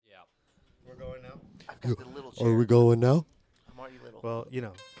We're going now. I've got the little chair. Are we going now? I'm already little. Well, you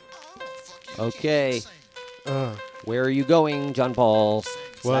know. Okay. Uh, Where are you going, John Paul?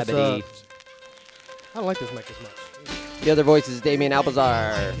 Well, it's, Sabbaty. I don't like this mic as much. The other voice is Damien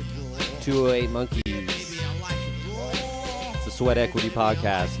Alpazar. 208 Monkeys. It's the Sweat Equity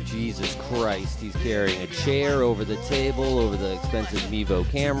Podcast. Jesus Christ. He's carrying a chair over the table, over the expensive Mevo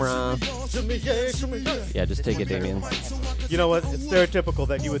camera. Yeah, just take it, Damien. You know what? It's stereotypical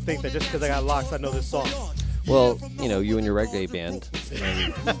that you would think that just because I got locks, I know this song. Well, you know, you and your reggae band.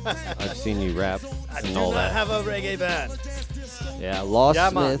 And I've seen you rap and all that. I have a reggae band. Yeah, Law Yeah,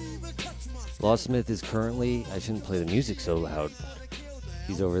 man. Smith. Law Smith is currently... I shouldn't play the music so loud.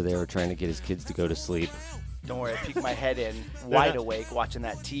 He's over there trying to get his kids to go to sleep. Don't worry, I peek my head in, wide awake, watching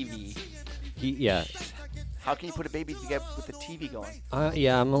that TV. Yeah. How can you put a baby to get with the TV going?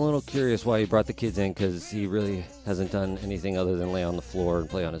 Yeah, I'm a little curious why he brought the kids in, because he really hasn't done anything other than lay on the floor and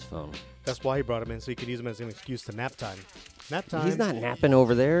play on his phone. That's why he brought him in, so he could use him as an excuse to nap time. Nap time. He's not napping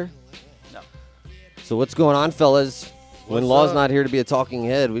over there. No. So what's going on, fellas? When What's Law's up? not here to be a talking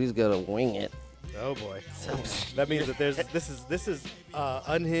head, we just gotta wing it. Oh boy. That means that this is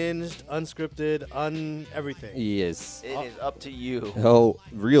unhinged, unscripted, everything. Yes. It is up to you. Oh,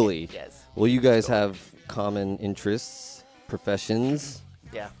 really? Yes. Well, you guys have common interests, professions.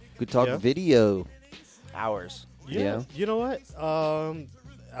 Yeah. Could talk Yeah. video. Hours. Yeah. You know what?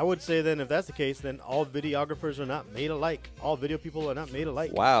 I would say then if that's the case, then all videographers are not made alike. All video people are not made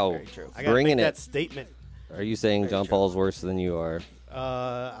alike. Wow. Very true. I gotta Bringing make it. that statement. Are you saying Very John true. Paul's worse than you are?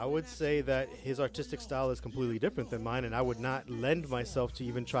 I would say that his artistic style is completely different than mine, and I would not lend myself to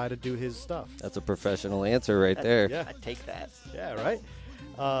even try to do his stuff. That's a professional answer right there. Yeah. I take that. Yeah, right?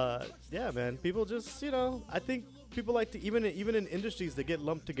 Yeah, man. People just, I think people like to, even in industries that get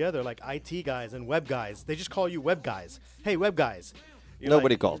lumped together, like IT guys and web guys, they just call you web guys. Hey, web guys. You're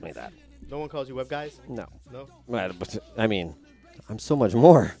Nobody like, calls me that. No one calls you web guys? No. No? But I mean, I'm so much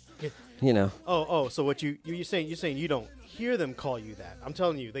more. You know. Oh, so what you're saying you don't hear them call you that. I'm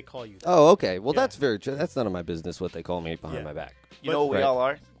telling you, they call you that. Oh, okay. Well, Yeah. that's very true. That's none of my business what they call me behind Yeah. my back. You know what we Right. all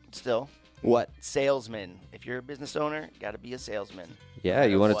are still? What? Salesmen. If you're a business owner, got to be a salesman. Yeah,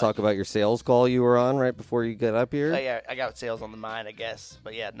 you want to What? talk about your sales call you were on right before you got up here? Oh, yeah, I got sales on the mind, I guess.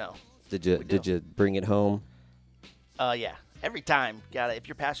 But yeah, no. Did you we do. did you bring it home? Yeah. Every time, if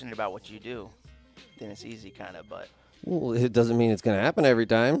you're passionate about what you do, then it's easy, kind of. But Well, it doesn't mean it's going to happen every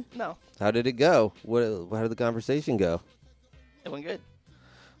time. no, How did it go? How did the conversation go? it went good.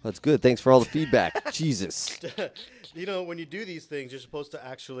 That's good. Thanks for all the feedback. Jesus. When you do these things, you're supposed to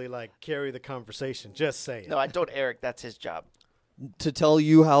actually carry the conversation. Just saying. No, I told Eric that's his job. To tell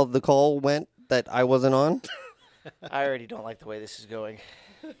you how the call went that I wasn't on? I already don't like the way this is going.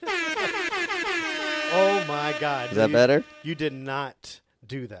 Oh my God. Is that better? You did not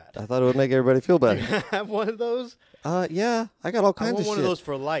do that. I thought it would make everybody feel better. Have one of those? Yeah. I got all I kinds want of one shit. of those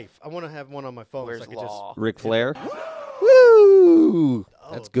for life. I want to have one on my phone. Where's so I could Law? Ric Flair. Woo!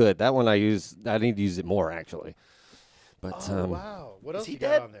 That's Oh. good. That one I use. I need to use it more actually. But Just, oh wow! What else he you got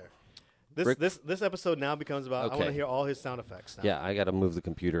dead? on there? This Rick- this episode now becomes about. I want to Okay. hear all his sound effects. Now. yeah, I got to move the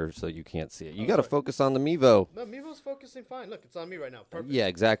computer so you can't see it. You Oh, got to sorry. focus on the Mevo. No, Mevo's focusing fine. Look, it's on me right now. Perfect. Yeah,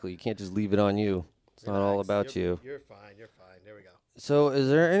 exactly. You can't just leave it on you. It's not all Relax. about You're- you. You're fine. You're fine. There we go. So, is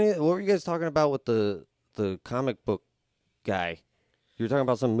there any? What were you guys talking about with the comic book guy? You were talking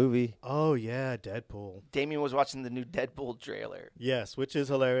about some movie. Oh yeah, Deadpool. Damien was watching the new Deadpool trailer. Yes, which is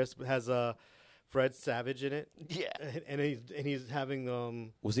hilarious. It has Fred Savage in it, Yeah. and he's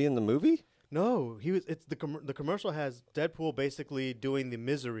having Was he in the movie? No, he was. It's the commercial has Deadpool basically doing the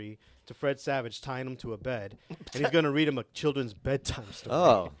misery to Fred Savage, tying him to a bed, and he's going to read him a children's bedtime story.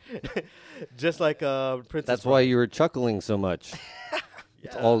 Oh, just like Princess. that's why you were chuckling so much.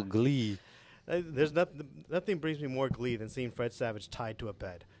 It's Yeah. all glee. There's nothing brings me more glee than seeing Fred Savage tied to a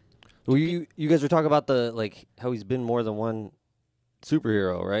bed. Well, you guys were talking about how he's been more than one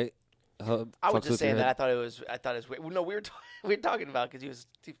superhero, right? How it I fucks was just with saying your that head? I thought it was weird. No, we were talking about because he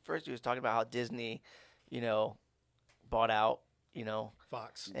was talking about how Disney, bought out,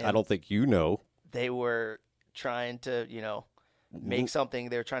 Fox. and I don't think you know. they were trying to, make something.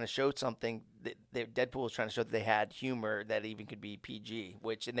 They were trying to show something. Deadpool was trying to show that they had humor that even could be PG,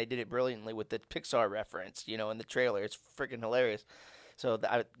 and they did it brilliantly with the Pixar reference, in the trailer. It's freaking hilarious. So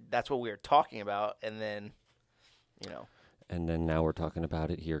that's what we were talking about, and then, And then now we're talking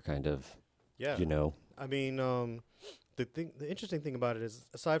about it here, kind of. Yeah. I mean, the interesting thing about it is,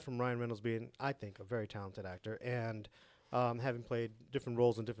 aside from Ryan Reynolds being, I think, a very talented actor and having played different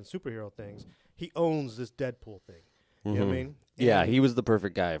roles in different superhero things, he owns this Deadpool thing. You know what I mean? Yeah, And- he was the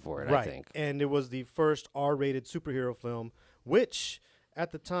perfect guy for it, right. I think. And it was the first R-rated superhero film, which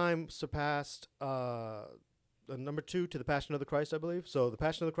at the time surpassed number 2 to The Passion of the Christ, I believe. So The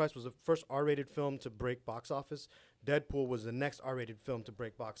Passion of the Christ was the first R-rated film to break box office. Deadpool was the next R-rated film to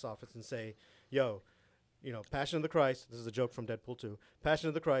break box office and say, yo, Passion of the Christ, this is a joke from Deadpool 2, Passion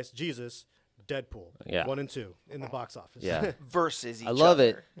of the Christ, Jesus, Deadpool, 1 and 2 in the box office. Yeah. Versus each I love other.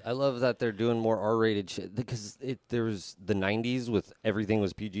 it. I love that they're doing more R-rated shit because there was the 90s with everything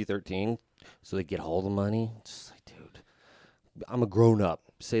was PG-13, so they get all the money. It's just like, dude, I'm a grown-up.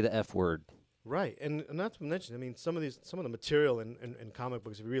 Say the F word. Right, and not to mention, I mean, some of the material in comic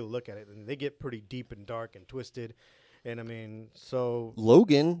books, if you really look at it, and they get pretty deep and dark and twisted. And I mean, so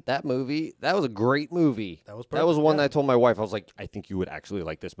Logan, that movie, that was a great movie. That was That was perfect, one yeah. that I told my wife, I was like, I think you would actually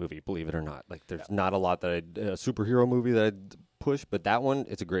like this movie, believe it or not. Like, there's not a lot that a superhero movie that I'd push, but that one,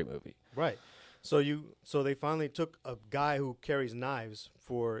 it's a great movie. right, so they finally took a guy who carries knives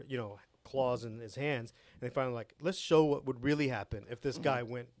for claws in his hands, and they finally let's show what would really happen if this guy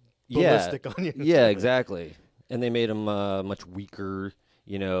went ballistic on you. Yeah, exactly. And they made him much weaker,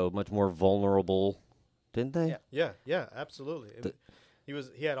 much more vulnerable, didn't they? Yeah, absolutely.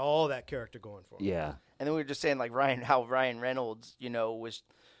 He had all that character going for him. Yeah. And then we were just saying, like, how Ryan Reynolds,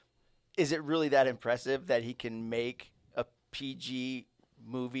 is it really that impressive that he can make a PG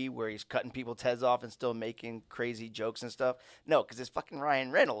movie where he's cutting people's heads off and still making crazy jokes and stuff? No, because it's fucking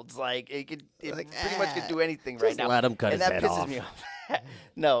Ryan Reynolds. Like, it pretty much could do anything right now. let him cut and his that head pisses off. me off.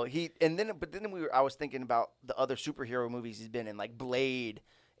 No, I was thinking about the other superhero movies he's been in, like Blade,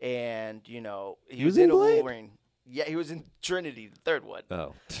 and he was in in a Blade? Wolverine. Yeah, he was in Trinity, the third one.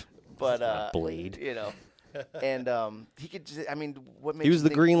 Oh. But not Blade. And he could just, I mean, what makes He was you the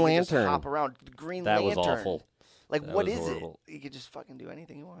think Green he could just Lantern. hop around? The Green That Lantern. was awful. Like, That what was is horrible. it? He could just fucking do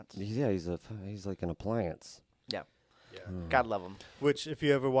anything he wants. Yeah, he's like an appliance. Yeah. Yeah. God love him. Which, if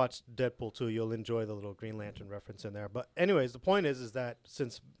you ever watch Deadpool 2, you'll enjoy the little Green Lantern reference in there. But anyways, the point is that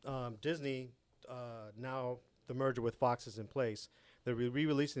since Disney, now the merger with Fox is in place, they're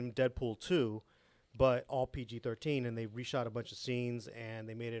re-releasing Deadpool 2, but all PG-13, and they reshot a bunch of scenes, and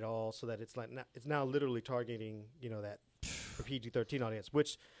they made it all so that it's it's now literally targeting, that for PG-13 audience,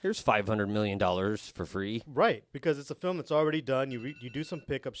 which Here's $500 million for free. right, because it's a film that's already done. You do some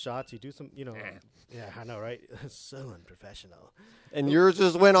pickup shots, you do some, yeah, I know, right? So unprofessional. And yours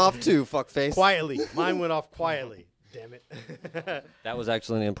just went off too, fuckface. Quietly, mine went off quietly. Damn it. That was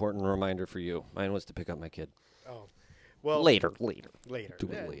actually an important reminder for you. Mine was to pick up my kid. Oh, well, Later. Do Do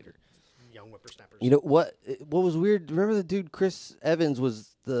it later. Young whippersnappers. You know what? What was weird? Remember the dude Chris Evans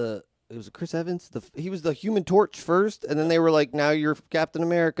was the? It was Chris Evans. He was the Human Torch first, and then they were like, "Now you're Captain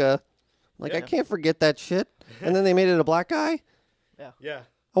America." Like, Yeah. I can't forget that shit. And then they made it a black guy. Yeah.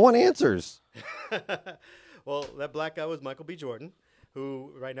 I want answers. Well, that black guy was Michael B. Jordan,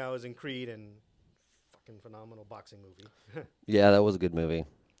 who right now is in Creed and fucking phenomenal boxing movie. Yeah, that was a good movie.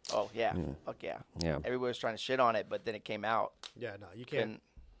 Oh, yeah. Fuck yeah. Yeah. Everybody was trying to shit on it, but then it came out. Yeah, no, you can't. Couldn't-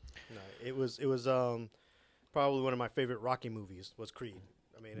 No, it was probably one of my favorite Rocky movies was Creed.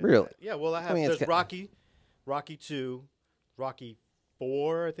 I mean, Really? yeah. Well, I have mean, it's there's got- Rocky 2, Rocky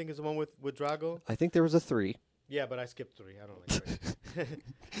 4. I think is the one with Drago. I think there was a 3. Yeah, but I skipped 3. I don't like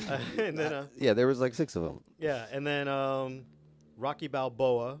 3. And then Yeah, there was like 6 of them. yeah, and then Rocky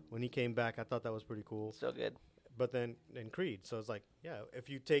Balboa when he came back, I thought that was pretty cool. So good. But then in Creed, so it's like, yeah, if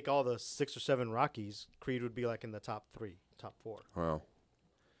you take all the 6 or 7 Rockies, Creed would be like in the top 3, top 4. Wow.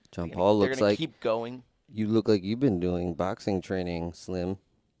 John They're Paul gonna looks like keep going. you look like you've been doing boxing training, Slim.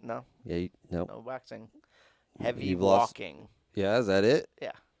 No, Yeah, no. no waxing. Heavy You've lost- walking. Yeah, is that it?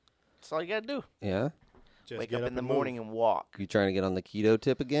 Yeah. That's all you got to do. Yeah. Just Wake get up in the and morning move. and walk. You trying to get on the keto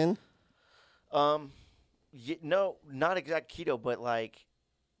tip again? No, not exact keto, but like,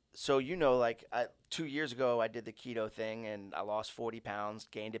 so like 2 years ago I did the keto thing and I lost 40 pounds,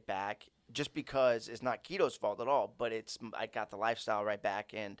 gained it back, just because it's not keto's fault at all, but I got the lifestyle right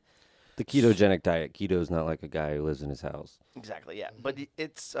back and The ketogenic diet. Keto's not like a guy who lives in his house. exactly, yeah. But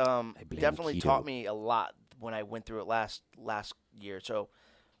it's blame definitely keto. taught me a lot when I went through it last year. So,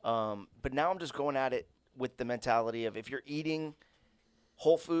 but now I'm just going at it with the mentality of if you're eating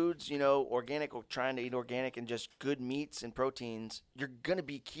whole foods, organic or trying to eat organic and just good meats and proteins, you're going to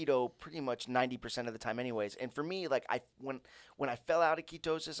be keto pretty much 90% of the time anyways. And for me, like when I fell out of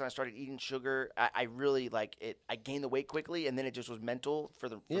ketosis and I started eating sugar, I really like it. I gained the weight quickly and then it just was mental for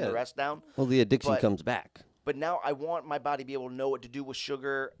the rest down. Well, the addiction But- comes back. But now I want my body to be able to know what to do with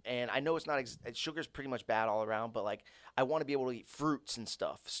sugar. And I know it's not sugar's pretty much bad all around, but like I want to be able to eat fruits and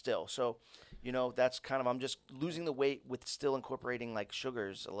stuff still. So, that's kind of, I'm just losing the weight with still incorporating like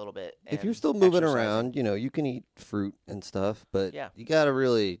sugars a little bit. If and you're still moving exercising. around, you can eat fruit and stuff, but Yeah. you got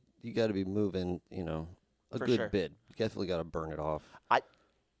to be moving, a For good sure. bit. You definitely got to burn it off.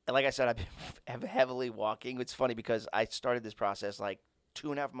 Like I said, I've been heavily walking. It's funny because I started this process like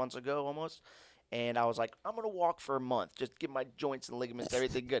 2.5 months ago almost. And I was like, I'm going to walk for a month, just get my joints and ligaments,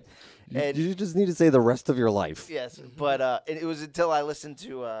 everything good. And You just need to say the rest of your life. yes, but it was until I listened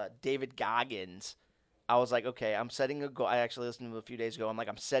to David Goggins. I was like, okay, I'm setting a goal. I actually listened to him a few days ago. I'm like,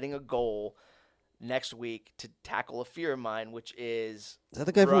 I'm setting a goal next week to tackle a fear of mine, which is Is that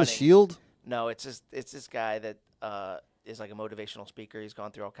the guy from running. The Shield? No, it's this guy that is like a motivational speaker. He's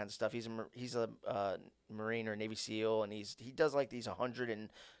gone through all kinds of stuff. He's a Marine or Navy SEAL, and he does like these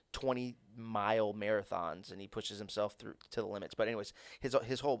 120-mile marathons, and he pushes himself through to the limits. But anyways,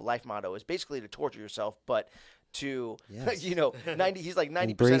 his whole life motto is basically to torture yourself, but to Yes. He's like 90%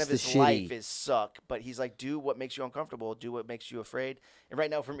 Embrace of the his life shitty. is suck, but he's like, do what makes you uncomfortable, do what makes you afraid. And right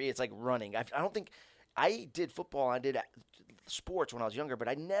now for me, it's like running. I don't think I did football, I did sports when I was younger, but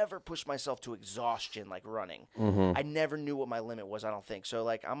I never pushed myself to exhaustion like running. Mm-hmm. I never knew what my limit was. I don't think so.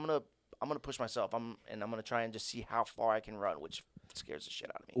 Like I'm gonna push myself. I'm gonna try and just see how far I can run, which scares the shit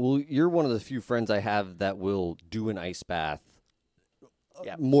out of me. Well, you're one of the few friends I have that will do an ice bath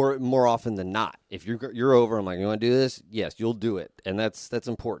Yeah. more often than not. If you're over, I'm like, you want to do this? Yes, you'll do it, and that's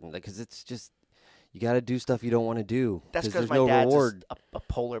important because it's just you got to do stuff you don't want to do. That's because there's my no dad's reward. a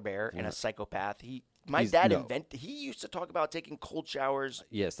polar bear and Yeah. a psychopath. He used to talk about taking cold showers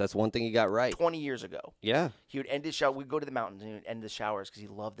Yes, that's one thing you got right. 20 years ago. Yeah, He would end his shower. We'd go to the mountains and he would end the showers because he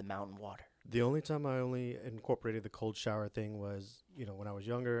loved the mountain water. The only time I only incorporated the cold shower thing was, when I was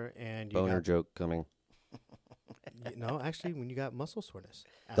younger and you boner got, joke coming. no, actually, when you got muscle soreness.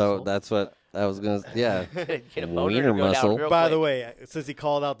 So asshole. that's what I was gonna. Yeah, Get a boner Wiener to go down muscle. real By quick. the way, since he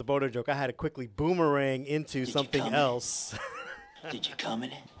called out the boner joke, I had to quickly boomerang into Did you something come? else. Did you come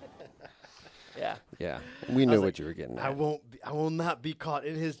in it? Yeah. yeah. We knew was what like, you were getting I at. will not be caught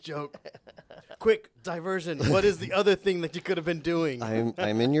in his joke. Quick diversion. What is the other thing that you could have been doing?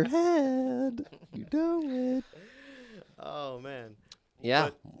 I'm in your head. You know it. Oh man. Yeah.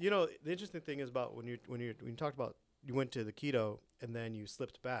 But, the interesting thing is about when you talked about you went to the keto and then you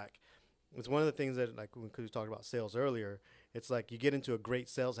slipped back. It's one of the things that because we talked about sales earlier. It's like you get into a great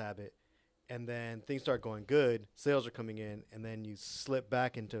sales habit, and then things start going good. Sales are coming in, and then you slip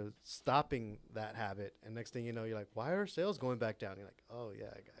back into stopping that habit. And next thing you know, you're like, "Why are sales going back down?" You're like, "Oh yeah,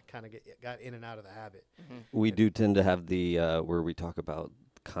 I kind of got in and out of the habit." We do tend to have the where we talk about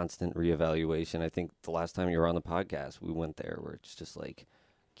constant reevaluation. I think the last time you were on the podcast, we went there where it's just like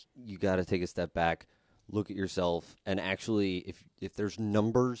you got to take a step back, look at yourself, and actually, if there's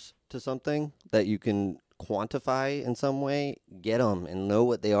numbers to something that you can quantify in some way, get them and know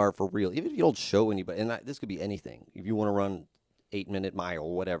what they are for real. Even if you don't show anybody, and this could be anything. If you want to run 8-minute mile,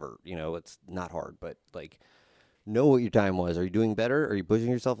 whatever, it's not hard, but like know what your time was. Are you doing better? Are you pushing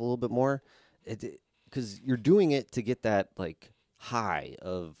yourself a little bit more? Because you're doing it to get that like high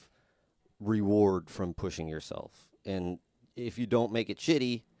of reward from pushing yourself. And if you don't make it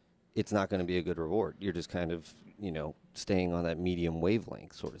shitty, it's not going to be a good reward. You're just kind of, staying on that medium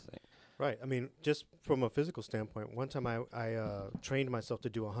wavelength sort of thing. Right. I mean, just from a physical standpoint, one time I trained myself to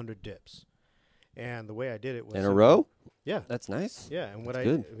do 100 dips, and the way I did it was In a row? Yeah. That's nice. Yeah, and what That's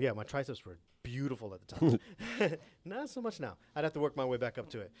I good. yeah, my triceps were beautiful at the time. Not so much now. I'd have to work my way back up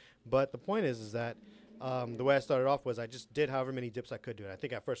to it. But the point is that the way I started off was I just did however many dips I could do. And I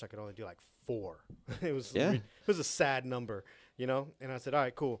think at first I could only do like 4. It was Yeah. it was a sad number, And I said, all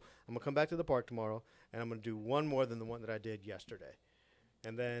right, cool. I'm gonna come back to the park tomorrow, and I'm gonna do one more than the one that I did yesterday.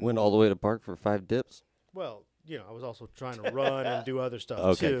 And then Went all the way to park for 5 dips. well, I was also trying to run and do other stuff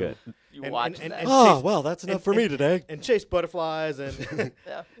Okay, too. good. You And- watch and- that. and- Oh, chase- well, that's enough and- for me and- today. and chase butterflies and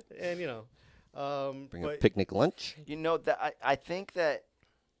Yeah. and Bring a but picnic lunch. That I think that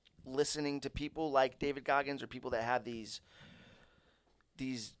listening to people like David Goggins or people that have these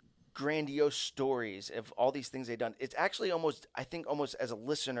grandiose stories of all these things they've done, it's actually almost as a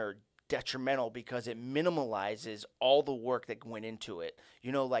listener detrimental because it minimalizes all the work that went into it.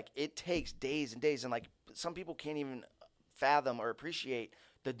 It takes days and days, and like some people can't even fathom or appreciate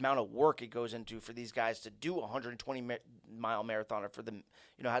the amount of work it goes into for these guys to do a 120-mile marathon, or for them,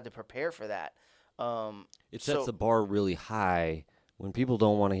 had to prepare for that. It sets the bar really high when people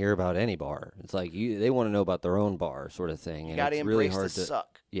don't want to hear about any bar. It's like they want to know about their own bar sort of thing. You And got to it's embrace really hard the to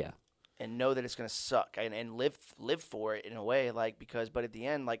suck Yeah. and know that it's going to suck and live for it in a way, but at the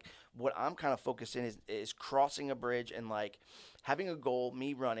end, like what I'm kind of focused in is crossing a bridge and like having a goal,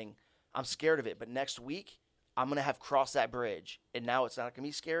 me running. I'm scared of it, but next week I'm going to have crossed that bridge, and now it's not going to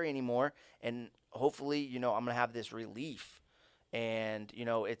be scary anymore. And hopefully, I'm going to have this relief. And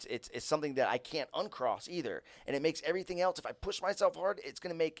it's something that I can't uncross either, and it makes everything else. If I push myself hard, it's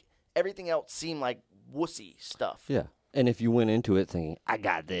going to make everything else seem like wussy stuff. Yeah. And if you went into it thinking, I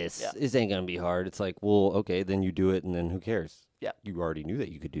got this, Yeah. this ain't going to be hard, it's like, well, okay, then you do it, and then who cares? Yeah. You already knew that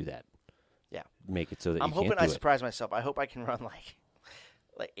you could do that. Yeah. Make it so that I'm you hoping can't I do it. surprise myself. I hope I can run like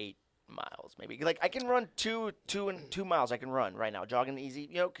 8 miles maybe. Like I can run 2 miles. I can run right now, jogging easy.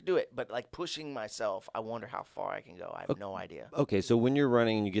 Could do it. But like pushing myself, I wonder how far I can go. I have no idea. Okay, so when you're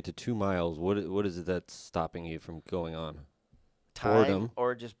running and you get to 2 miles, what is it that's stopping you from going on? Time Boredom.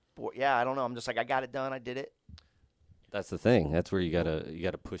 or just yeah, I don't know. I'm just like I got it done. I did it. That's the thing. That's where you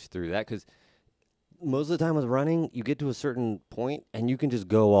gotta push through that, because most of the time with running, you get to a certain point and you can just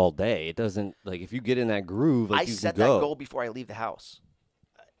go all day. It doesn't, like, if you get in that groove, like, I you set can go. that goal before I leave the house.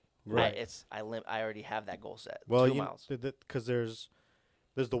 Right. I already have that goal set. Well, 2 miles. because there's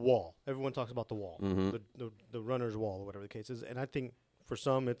the wall. Everyone talks about the wall, Mhm. the runner's wall, or whatever the case is. And I think for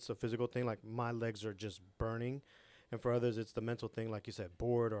some it's a physical thing, like my legs are just burning, and for others it's the mental thing, like you said,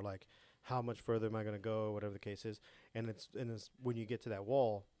 bored, or like how much further am I going to go, or whatever the case is. And it's when you get to that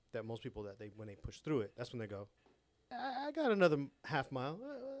wall that most people when they push through it, that's when they go, I got another half mile.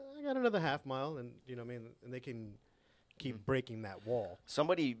 I got another half mile, and you know what I mean, and they can keep breaking that wall.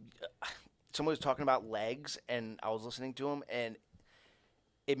 Somebody was talking about legs, and I was listening to him, and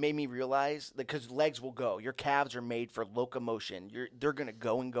it made me realize that because legs will go, your calves are made for locomotion. They're gonna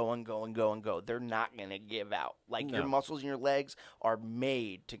go and go and go and go and go. They're not gonna give out. Like your No. muscles in your legs are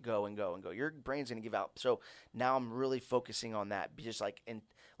made to go and go and go. Your brain's gonna give out. So now I'm really focusing on that, just like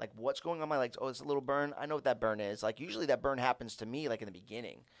what's going on my legs. Oh, it's a little burn. I know what that burn is. Like usually that burn happens to me like in the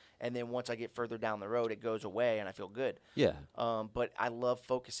beginning, and then once I get further down the road, it goes away and I feel good. Yeah. But I love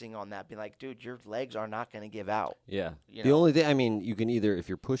focusing on that, being like, dude, your legs are not going to give out. Yeah. You The know? only thing, I mean, you can either, if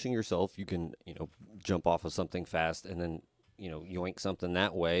you're pushing yourself, you can, jump off of something fast and then, yoink something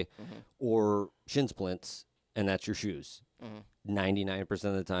that way, or shin splints, and that's your shoes. 99%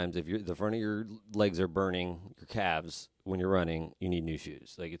 of the times, if the front of your legs are burning, your calves, when you're running, you need new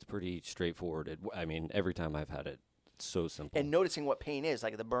shoes. Like, it's pretty straightforward. I mean, every time I've had it, it's so simple. And noticing what pain is,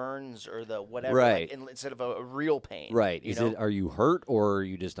 like the burns or the whatever, Right. like, instead of a real pain. Right. You Is know? it? Are you hurt or are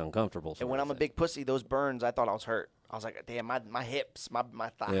you just uncomfortable? And when I'm a big pussy, those burns, I thought I was hurt. I was like, damn, my hips, my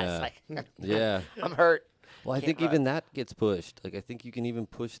thighs, Yeah. like, Yeah. I'm hurt. Well, I Can't think run. even that gets pushed. Like, I think you can even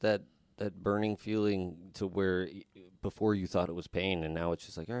push that burning feeling to where before you thought it was pain, and now it's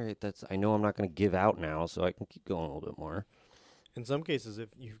just like, all right, I know I'm not going to give out now, so I can keep going a little bit more. In some cases, if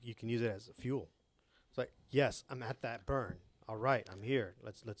you can use it as fuel. It's like, yes, I'm at that burn. All right, I'm here.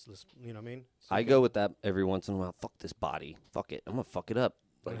 Let's you know what I mean? So I you go with that every once in a while. Fuck this body. Fuck it. I'm going to fuck it up.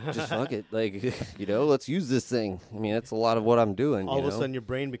 Like, just fuck it. Like, let's use this thing. I mean, that's a lot of what I'm doing. all you of a know? sudden your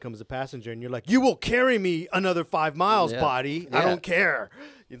brain becomes a passenger, and you're like, you will carry me another 5 miles, Yeah. body. I Yeah. don't care.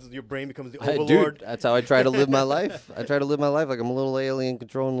 Your brain becomes the Hey, overlord. dude, that's how I try to live my life. I try to live my life like I'm a little alien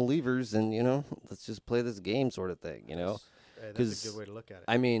controlling the levers, and let's just play this game, sort of thing. That's a 'Cause, good way to look at it.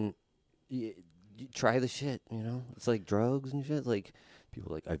 I mean, you try the shit. It's like drugs and shit. Like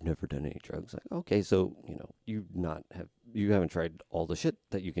people are like, I've never done any drugs. Like, okay, so you haven't tried all the shit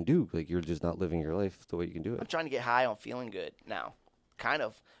that you can do. Like you're just not living your life the way you can do I'm it. trying to get high on feeling good now, kind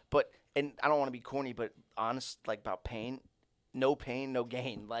of. But and I don't want to be corny, but honest, like about pain, no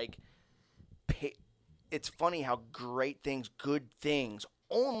gain. Like, it's funny how great things, good things,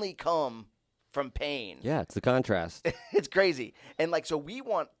 only come from pain. Yeah, it's the contrast. It's crazy. And like, so we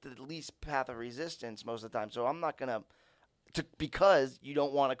want the least path of resistance most of the time. So I'm not gonna, because you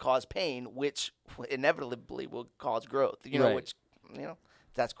don't want to cause pain, which inevitably will cause growth. Right. Which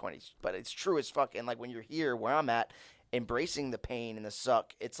that's corny, but it's true as fuck. And like when you're here, where I'm at, embracing the pain and the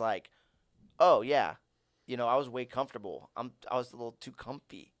suck, it's like, oh yeah, I was way comfortable. I was a little too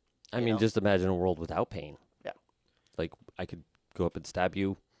comfy. I mean, just imagine a world without pain. Yeah. Like I could go up and stab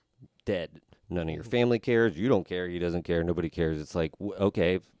you, dead. None of your family cares. You don't care. He doesn't care. Nobody cares. It's like,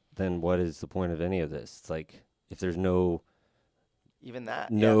 okay, then what is the point of any of this? It's like if there's no Even that.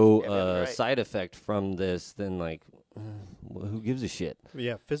 right. Side effect from this, then like, who gives a shit?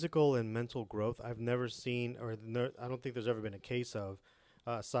 Yeah, physical and mental growth. I've never seen, I don't think there's ever been a case of,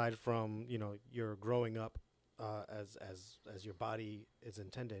 aside from you're growing up as your body is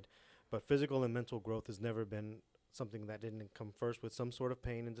intended, but physical and mental growth has never been something that didn't come first with some sort of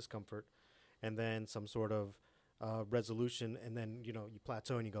pain and discomfort, and then some sort of resolution, and then you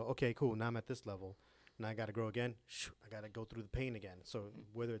plateau and you go, okay, cool, now I'm at this level. And I got to grow again. I got to go through the pain again. So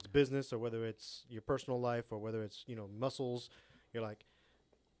whether it's business or whether it's your personal life or whether it's muscles, you're like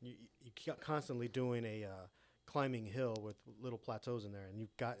you constantly doing a climbing hill with little plateaus in there, and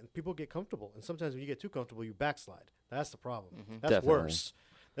people get comfortable. And sometimes when you get too comfortable, you backslide. That's the problem. That's Definitely. worse.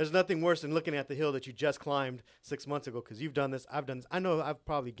 There's nothing worse than looking at the hill that you just climbed 6 months ago because you've done this. I've done this. I know I've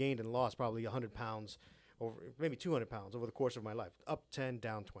probably gained and lost probably 100 pounds over maybe 200 pounds over the course of my life. Up 10,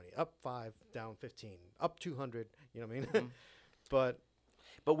 down 20, up 5, down 15, up 200. You know what I mean?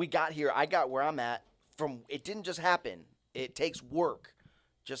 But we got here. I got where I'm at from. It didn't just happen. It takes work,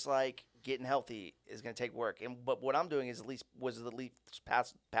 just like getting healthy is going to take work. But what I'm doing is was the least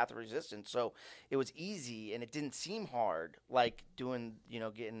path of resistance. So it was easy and it didn't seem hard, like doing,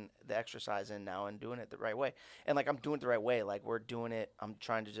 getting the exercise in now and doing it the right way. And like I'm doing it the right way. Like we're doing it. I'm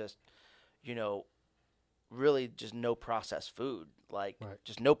trying to just, really just no processed food. Like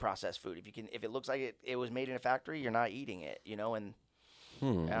just no processed food. If it looks like it was made in a factory, you're not eating it, and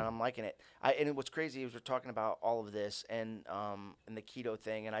I'm liking it. And what's crazy is we're talking about all of this and the keto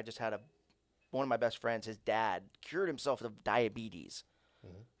thing, and I just had one of my best friends, his dad, cured himself of diabetes.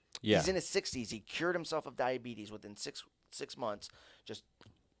 Mm-hmm. Yeah. He's in his 60s. He cured himself of diabetes within six months, just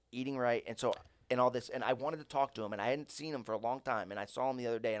eating right. And all this. And I wanted to talk to him, and I hadn't seen him for a long time. And I saw him the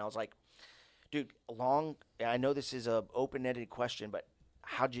other day, and I was like, dude, I know this is a open-ended question, but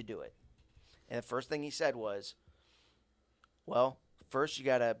how'd you do it? And the first thing he said was, well, first you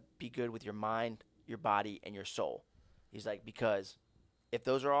got to be good with your mind, your body, and your soul. He's like, because if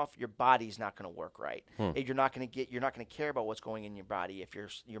those are off, your body's not going to work right. You're not going to care about what's going in your body if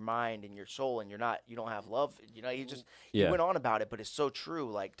your mind and your soul and you don't have love. He went on about it, but it's so true.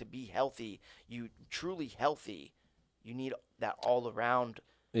 Like to be healthy, truly healthy, you need that all around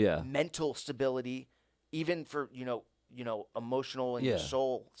mental stability, even for, emotional and your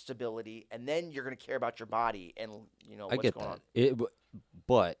soul stability. And then you're going to care about your body and, what's going on.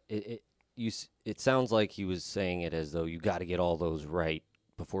 But it sounds like he was saying it as though you got to get all those right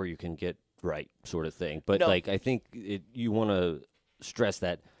before you can get right, sort of thing. But I think you want to stress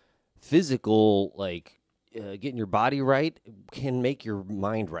that physical, getting your body right can make your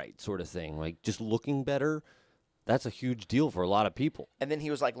mind right, sort of thing. Like just looking better, that's a huge deal for a lot of people. And then he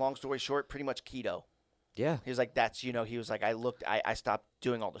was like, long story short, pretty much keto. Yeah. He was like, he was like, I stopped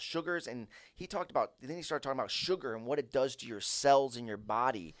doing all the sugars. And he started talking about sugar and what it does to your cells in your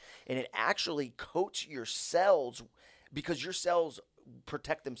body. And it actually coats your cells because your cells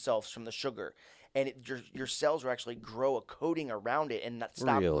protect themselves from the sugar. And your cells will actually grow a coating around it and not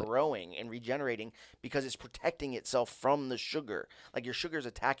stop growing and regenerating because it's protecting itself from the sugar. Like your sugar is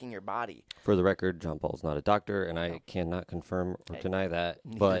attacking your body. For the record, John Paul's not a doctor, and I cannot confirm or deny that.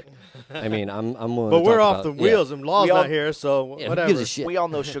 But I mean, I'm willing. But to we're talk off about, the wheels, and Law's not here, so whatever. Who gives a shit? We all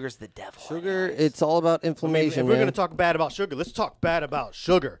know sugar's the devil. Sugar, it's all about inflammation. If we're gonna talk bad about sugar, let's talk bad about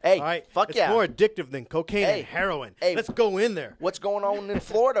sugar. Hey, all right? fuck it's yeah. more addictive than cocaine and heroin. Hey, let's go in there. What's going on in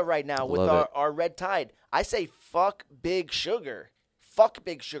Florida right now with Love it. our red tide? I say fuck big sugar. Fuck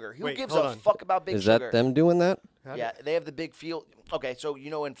big sugar. Who gives a fuck about big Is sugar? that them doing that? Yeah, they have the big field. Okay, so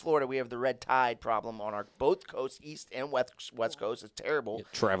in Florida we have the red tide problem on our both coasts, east and west coast. It's terrible.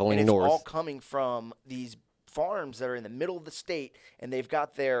 Traveling and north. It's all coming from these farms that are in the middle of the state, and they've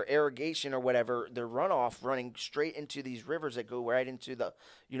got their irrigation or whatever, their runoff running straight into these rivers that go right into the,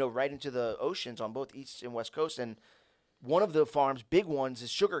 right into the oceans on both east and west coast. And one of the farms, big ones, is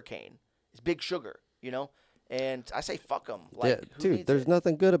sugarcane. It's big sugar, And I say fuck them. Yeah, dude, there's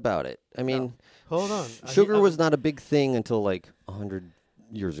nothing good about it. I mean, hold on. Sugar was not a big thing until 100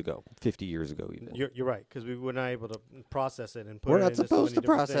 years ago, 50 years ago even. You're right, because we were not able to process it and put We're it not into so supposed many to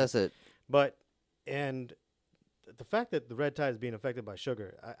different process things. it. But the fact that the red tide is being affected by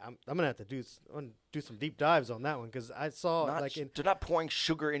sugar, I'm gonna have to do some deep dives on that one because I saw they're not pouring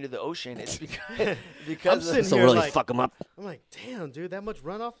sugar into the ocean. It's I'm because sitting So here really like, fuck them up. I'm like, damn, dude, that much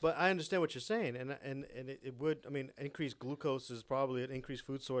runoff. But I understand what you're saying, and it would. I mean, increased glucose is probably an increased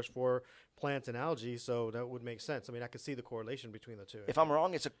food source for plants and algae, so that would make sense. I mean, I could see the correlation between the two. If I'm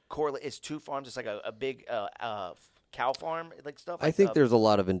wrong, it's two farms. It's like a big cow farm, like stuff. I think there's a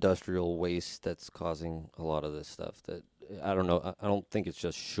lot of industrial waste that's causing a lot of this stuff. That I don't know. I don't think it's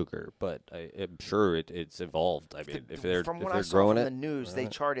just sugar, but I'm sure it's evolved. I mean, if they're from if what they're I saw growing from it, the news, they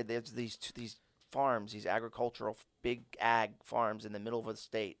charted there's these farms, these agricultural big ag farms in the middle of the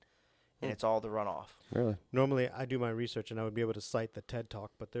state, and it's all the runoff. Really? Normally, I do my research and I would be able to cite the TED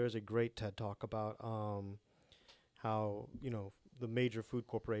Talk, but there is a great TED Talk about how the major food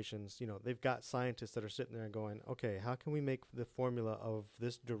corporations, they've got scientists that are sitting there going, okay, how can we make the formula of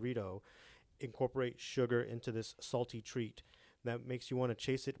this Dorito incorporate sugar into this salty treat that makes you want to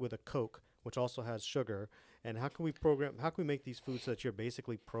chase it with a Coke, which also has sugar? And how can we make these foods so that you're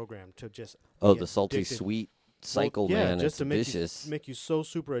basically programmed to just the salty addicted? sweet cycle, yeah, man. just It's to vicious. make you so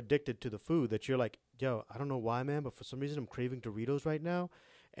super addicted to the food that you're like, yo, I don't know why, man, but for some reason I'm craving Doritos right now.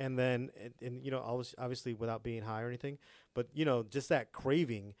 and then and you know, obviously without being high or anything, but you know, just that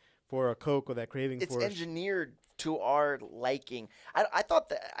craving for a Coke or that craving It's for engineered to our liking. I thought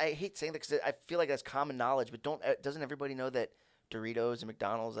that, I hate saying that because I feel like that's common knowledge, but doesn't everybody know that Doritos and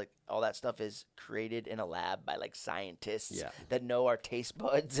McDonald's, like all that stuff, is created in a lab by like scientists Yeah. that know our taste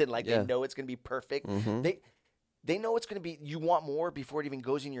buds and like Yeah. they know it's gonna be perfect. They know it's gonna be. You want more before it even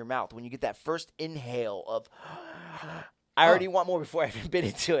goes in your mouth. When you get that first inhale of, I already want more before I even bit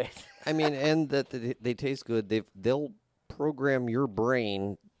into it. I mean, and that they taste good. They'll program your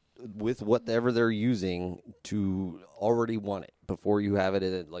brain with whatever they're using to already want it before you have it.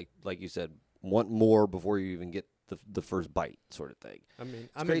 And like you said, want more before you even get the first bite, sort of thing. I mean,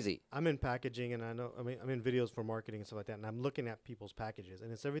 It's crazy. I'm in packaging, and I know. I mean, I'm in videos for marketing and stuff like that, and I'm looking at people's packages,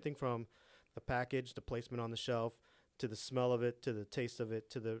 and it's everything from the package, the placement on the shelf, to the smell of it, to the taste of it,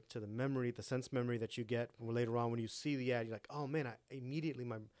 to the memory, the sense memory that you get later on when you see the ad. You're like, oh man, I immediately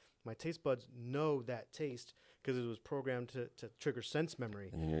my taste buds know that taste because it was programmed to trigger sense memory.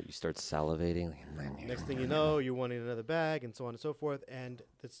 And then you start salivating. Next thing you know, you're wanting another bag, and so on and so forth. And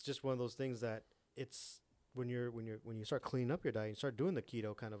it's just one of those things that it's when you start cleaning up your diet, you start doing the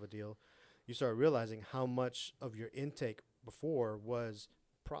keto kind of a deal, you start realizing how much of your intake before was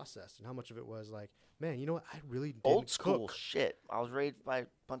processed and how much of it was like, man, you know what, I really didn't Old school cook. shit. I was raised by a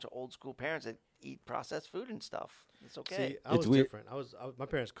bunch of old school parents that eat processed food and stuff. It's okay. See, I It's was weird. different. My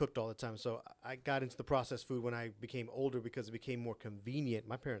parents cooked all the time, so I got into the processed food when I became older because it became more convenient.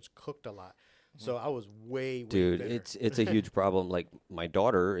 My parents cooked a lot, so I was way Dude, thinner. it's a huge problem. Like my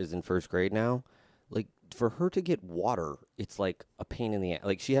daughter is in first grade now. Like for her to get water, it's like a pain in the ass.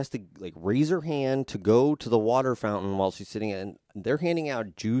 Like she has to like raise her hand to go to the water fountain while she's sitting, and they're handing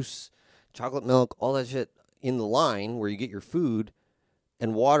out juice, chocolate milk, all that shit in the line where you get your food,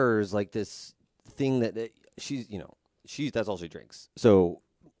 and water is like this thing that that's all she drinks. So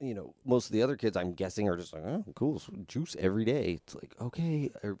most of the other kids, I'm guessing, are just like, oh, cool, so juice every day. It's like,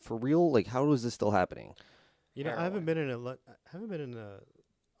 okay, for real? Like, how is this still happening? You know, I haven't been in a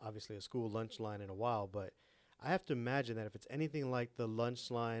obviously a school lunch line in a while, but I have to imagine that if it's anything like the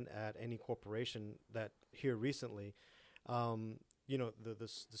lunch line at any corporation that here recently, you know, the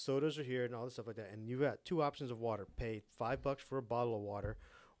sodas are here and all this stuff like that, and you've got two options of water: pay $5 for a bottle of water,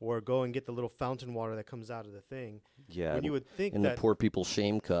 or go and get the little fountain water that comes out of the thing. Yeah. When you would think in that the poor people's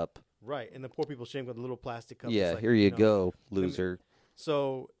shame cup. right, and the poor people shame with the little plastic cup. Yeah, it's like, here you know, go, loser.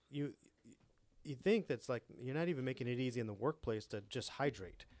 So you think that's like you're not even making it easy in the workplace to just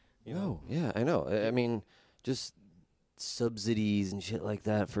hydrate. You know? Yeah, I know. I mean, just subsidies and shit like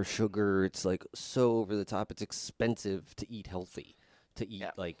that for sugar. It's like so over the top. It's expensive to eat healthy, to eat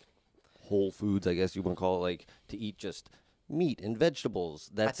like whole foods, I guess you want to call it, like to eat just meat and vegetables.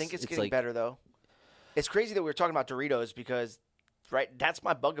 I think it's getting better though. It's crazy that we were talking about Doritos because, right, that's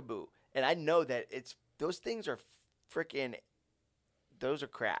my bugaboo, and I know that those things are freaking. Those are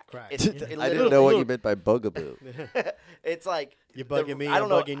crack. Crack. It's, Yeah. it I didn't literally- know what you meant by bugaboo. It's like You bugging me, I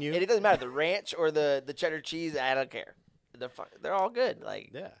don't I'm know. bugging you? It doesn't matter the ranch or the cheddar cheese. I don't care. They're all good.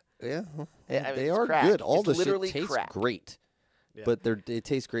 Like Yeah. Yeah, Yeah, I mean, they it's are crack. good. All It's the shit literally tastes crack. great, Yeah. but it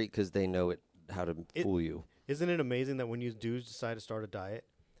tastes great because they know how to fool you. Isn't it amazing that when you do decide to start a diet,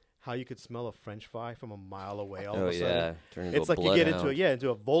 how you could smell a French fry from a mile away all Oh of a yeah, sudden? turn into It's a like you get bloodhound. into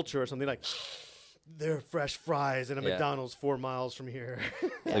a vulture or something like. They're fresh fries in a Yeah. McDonald's 4 miles from here.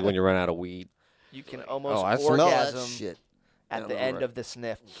 Like when you run out of weed. you can almost Oh, I smell that orgasm shit. at down the the end road. of the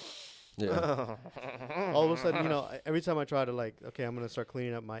sniff. Yeah. All of a sudden, you know, every time I try to okay, I'm gonna start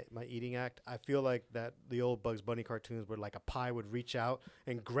cleaning up my eating act. I feel like that the old Bugs Bunny cartoons where like a pie would reach out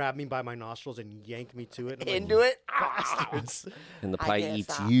and grab me by my nostrils and yank me to it. I'm like, Into it. bastards. And the I pie can't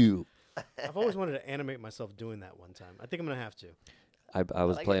eats stop. you. I've always wanted to animate myself doing that one time. I think I'm gonna have to. I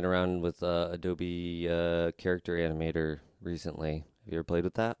was like playing around with Adobe Character Animator recently. Have you ever played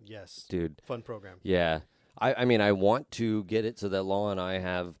with that? Yes, Dude, fun program. yeah. I mean, I want to get it so that Law and I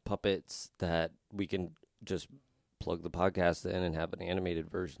have puppets that we can just plug the podcast in and have an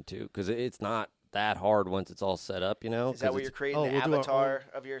animated version too. Because it's not that hard once it's all set up, you know? Is that 'Cause where you're it's- creating Oh, the we'll do our avatar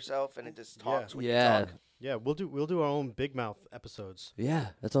of yourself and it just talks when you Yeah. talk? Yeah, we'll do our own Big Mouth episodes. Yeah,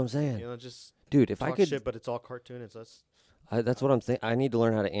 that's what I'm saying. You know, just Dude, if talk I could, shit, but it's all cartoon. It's us. that's what I'm saying. I need to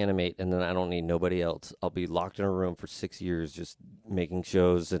learn how to animate, and then I don't need nobody else. I'll be locked in a room for 6 years just making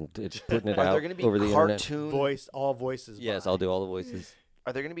shows and putting it Are out there going to be over the internet. cartoon? All voices. Yes, by. I'll do all the voices.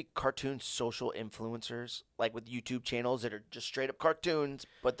 Are there going to be cartoon social influencers like with YouTube channels that are just straight up cartoons,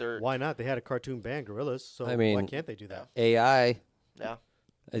 but they're Why not? They had a cartoon band, Gorillas. So I why mean- can't they do that? AI. yeah.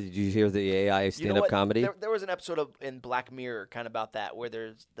 Did you hear the AI You know stand-up what? comedy? There was an episode in Black Mirror kind of about that, where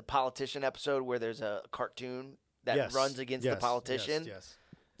there's the politician episode where there's a cartoon that Yes, runs against yes, the politician. Yes,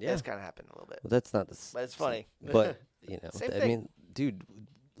 Yeah. That's kind of happened a little bit. Well, that's not the. But it's funny. But Same I thing. mean, dude,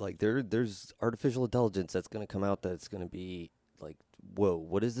 like there's artificial intelligence that's gonna come out that's gonna be like, whoa,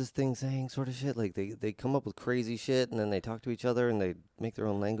 what is this thing saying? Sort of shit. Like they come up with crazy shit and then they talk to each other and they make their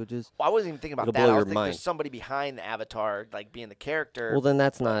own languages. Well, I wasn't even thinking about It'll that. blow I was your thinking mind. there's somebody behind the avatar, like being the character. Well, then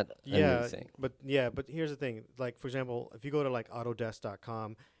that's not a Yeah, new thing. but here's the thing. Like, for example, if you go to like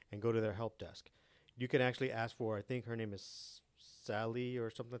Autodesk.com and go to their help desk, you can actually ask for, I think her name is Sally or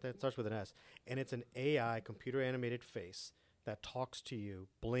something like that. It starts with an S. And it's an AI computer animated face that talks to you,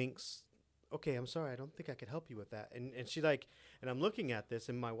 blinks. Okay, I'm sorry, I don't think I could help you with that. And she like, and I'm looking at this,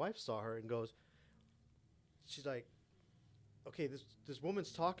 and my wife saw her and goes, she's like, okay, this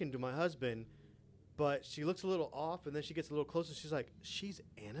woman's talking to my husband, but she looks a little off, and then she gets a little closer. She's like, she's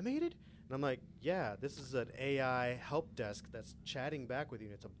animated? And I'm like, yeah, this is an AI help desk that's chatting back with you,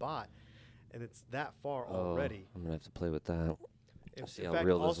 and it's a bot, and it's that far already. I'm gonna have to play with that. In See in how fact,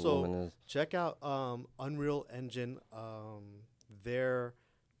 real this also, woman is. check out Unreal Engine, their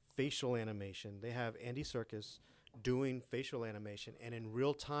facial animation. They have Andy Serkis doing facial animation, and in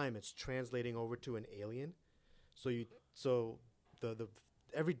real time, it's translating over to an alien. So the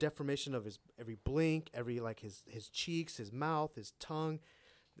every deformation of every blink, every like his cheeks, his mouth, his tongue,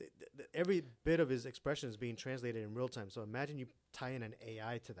 every bit of his expression is being translated in real time. So imagine you tie in an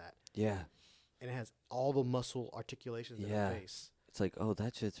AI to that, Yeah. and it has all the muscle articulations in Yeah. the face. It's like, oh,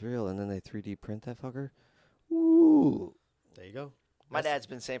 that shit's real, and then they 3D print that fucker. Ooh. There you go. My dad's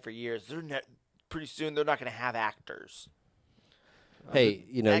been saying for years, pretty soon they're not going to have actors. Hey,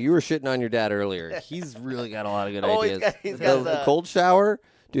 you know, you were shitting on your dad earlier. He's really got a lot of good Oh, he's ideas. got- he's got the the- cold shower,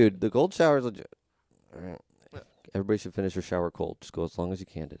 dude. The cold shower is legit. All right. Everybody should finish their shower cold. Just go as long as you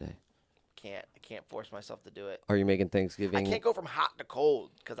can today. I can't force myself to do it. Are you making Thanksgiving? I can't go from hot to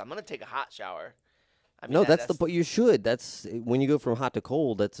cold because I'm going to take a hot shower. I mean, No, that's the point. You should. That's when you go from hot to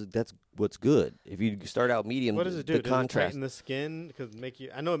cold. That's what's good. If you start out medium, What does it do? the Does contrast. it tighten the skin? Because make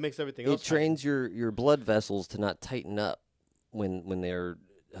you. I know it makes everything It else. trains your blood vessels to not tighten up when they're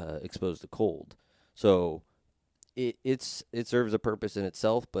exposed to cold. So it serves a purpose in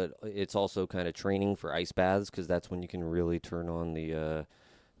itself, but it's also kind of training for ice baths because that's when you can really turn on the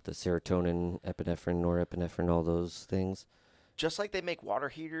serotonin, epinephrine, norepinephrine, all those things. Just like they make water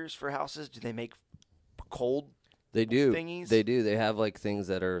heaters for houses, do they make cold? They do. Thingies? They do. They have like things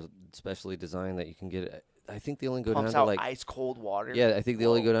that are specially designed that you can get. I think they only go Pumps down out to like ice cold water? yeah. I think they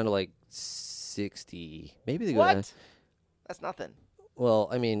only Whoa. go down to like 60. Maybe they go down. What? That's nothing. Well,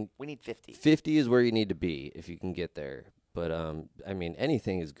 I mean, We need 50. 50 is where you need to be if you can get there. But I mean,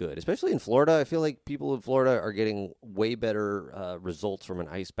 anything is good, especially in Florida. I feel like people in Florida are getting way better results from an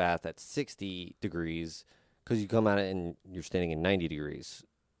ice bath at 60 degrees because you come at it and you're standing in 90 degrees.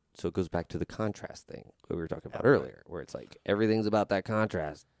 So it goes back to the contrast thing that we were talking about earlier, where it's like everything's about that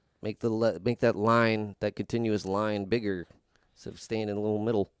contrast. Make that line, that continuous line, bigger instead of staying in the little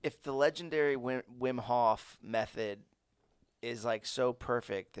middle. If the legendary Wim Hof method is like so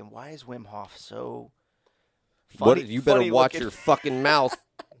perfect, then why is Wim Hof so funny? You better funny watch looking? your fucking mouth.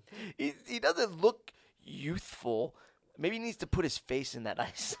 He doesn't look youthful. Maybe he needs to put his face in that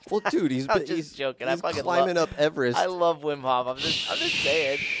ice. Well, dude, he's I'm just joking. I He's fucking climbing up Everest. I love Wim Hof. I'm just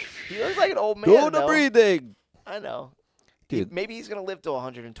saying. He looks like an old man. Go to though. breathing. I know. Dude. Maybe he's gonna live to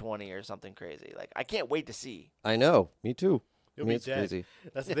 120 or something crazy. Like I can't wait to see. I know. Me too. You'll I mean, be it's dead. crazy.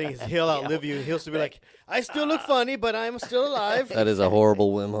 That's the thing is he'll outlive you. And he'll still be like, I still look funny, but I'm still alive. That is a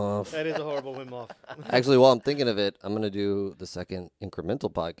horrible Wim Hof. That is a horrible Wim Hof. Actually, while I'm thinking of it, I'm going to do the second incremental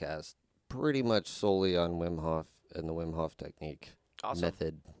podcast pretty much solely on Wim Hof and the Wim Hof technique. Awesome.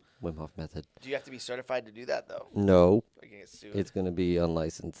 Method. Wim Hof method. Do you have to be certified to do that though? No, Or you can get sued. it's going to be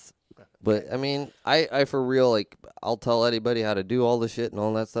unlicensed. But, I mean, I for real, like, I'll tell anybody how to do all the shit and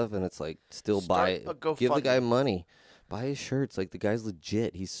all that stuff, and it's like, still Start a give the guy GoFundMe. money. Buy his shirts. Like, the guy's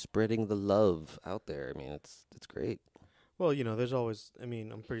legit. He's spreading the love out there. I mean, it's great. Well, you know, there's always, I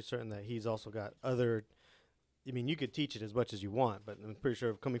mean, I'm pretty certain that he's also got other, I mean, you could teach it as much as you want, but I'm pretty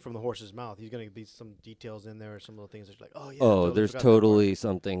sure coming from the horse's mouth, he's going to be some details in there or some little things that you're like, oh, yeah. I Oh, totally there's forgot that part." totally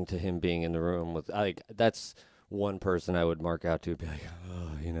something to him being in the room with. Like, that's one person I would mark out to be like, oh,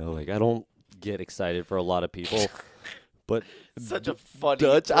 you know, like I don't get excited for a lot of people, but Such a funny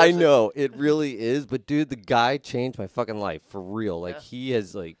Dutch, I person. know it really is. But dude, the guy changed my fucking life for real. Like Yeah. he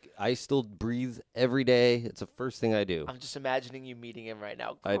has, like I still breathe every day. It's the first thing I do. I'm just imagining you meeting him right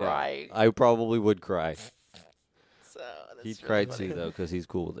now, I know. crying. I probably would cry. So, that's He'd really cry funny. too though, because he's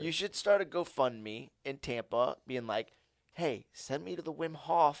cool with it. You should start a GoFundMe in Tampa, being like, "Hey, send me to the Wim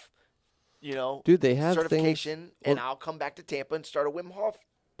Hof, Dude, they have things. certification, and well- I'll come back to Tampa and start a Wim Hof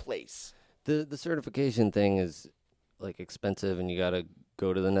place." The certification thing is like expensive, and you gotta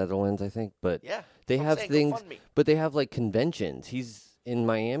go to the Netherlands, I think. But Yeah. they I'm have saying things, GoFundMe. but they have like conventions. He's in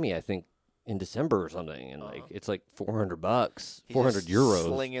Miami, I think, in December or something, and like it's like $400, He's 400 just euros.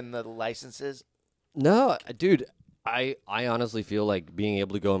 slinging the licenses. No, dude, I honestly feel like being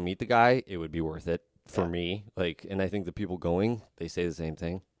able to go and meet the guy, it would be worth it for me. Like, and I think the people going, they say the same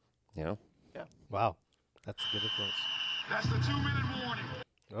thing. You know, Wow, that's a good influence. That's the 2-minute warning.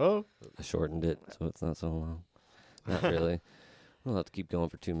 Oh, I shortened it so it's not so long. Not really. We'll have to keep going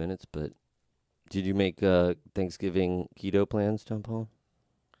for 2 minutes. But did you make Thanksgiving keto plans, John Paul?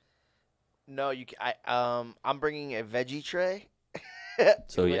 No, I'm bringing a veggie tray.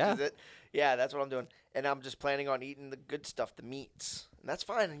 So which yeah. is it. Yeah, that's what I'm doing, and I'm just planning on eating the good stuff, the meats, and that's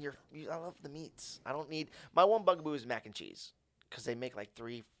fine. And I love the meats. I don't need my one bugaboo is mac and cheese because they make like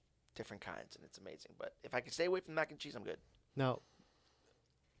 3 different kinds, and it's amazing. But if I can stay away from mac and cheese, I'm good. now,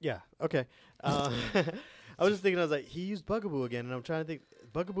 yeah, okay. I was just thinking, I was like, he used bugaboo again, and I'm trying to think.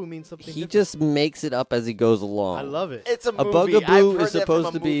 Bugaboo means something. He different. just makes it up as he goes along. I love it. It's a A movie. I've bugaboo heard is that from supposed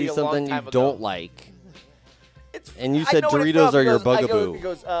a to be movie a long something you time ago. don't like. It's, And you I said know what it's Doritos from are your because I go- bugaboo.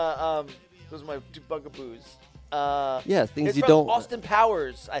 Because those are my 2 bugaboos. Yeah, things it's you from don't. Austin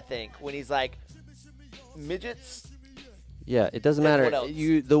Powers, I think, when he's like midgets, Yeah, it doesn't And matter. what else?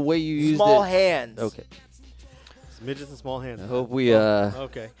 The way you used small it. hands. Okay. It's midgets and small hands. I hope we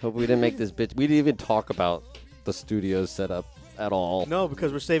Okay. hope we didn't make this bitch. We didn't even talk about the studio setup at all. No,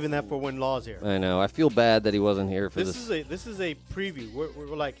 because we're saving that for when Law's here. I know. I feel bad that he wasn't here for This is a preview.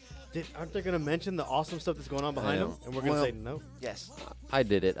 We're like, aren't they going to mention the awesome stuff that's going on behind know. them? And we're going to Well- say no. Yes. I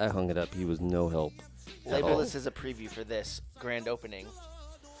did it. I hung it up. He was no help. at Label all. this as a preview for this grand opening.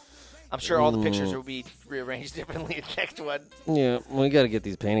 I'm sure all the pictures will be rearranged differently in the next one. Yeah, we got to get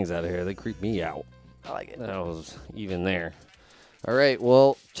these paintings out of here. They creep me out. I like it. That was even there. All right,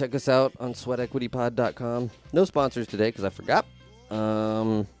 well, check us out on sweatequitypod.com. No sponsors today because I forgot.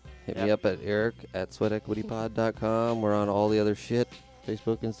 Hit me up at Eric at sweatequitypod.com. We're on all the other shit.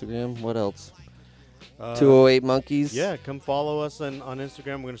 Facebook, Instagram. What else? 208 Monkeys. Yeah, come follow us on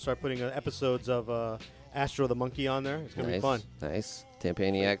Instagram. We're going to start putting episodes of Astro the Monkey on there. It's going to be fun. Nice.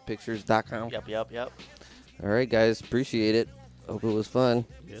 Tampaniacpictures.com. Yep. All right, guys. Appreciate it. Hope it was fun.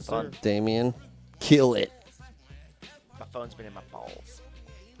 Yes, Fun. sir. Damien, kill it. My phone's been in my balls.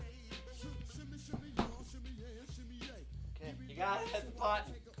 Okay, you got it. Hit the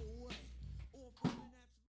button.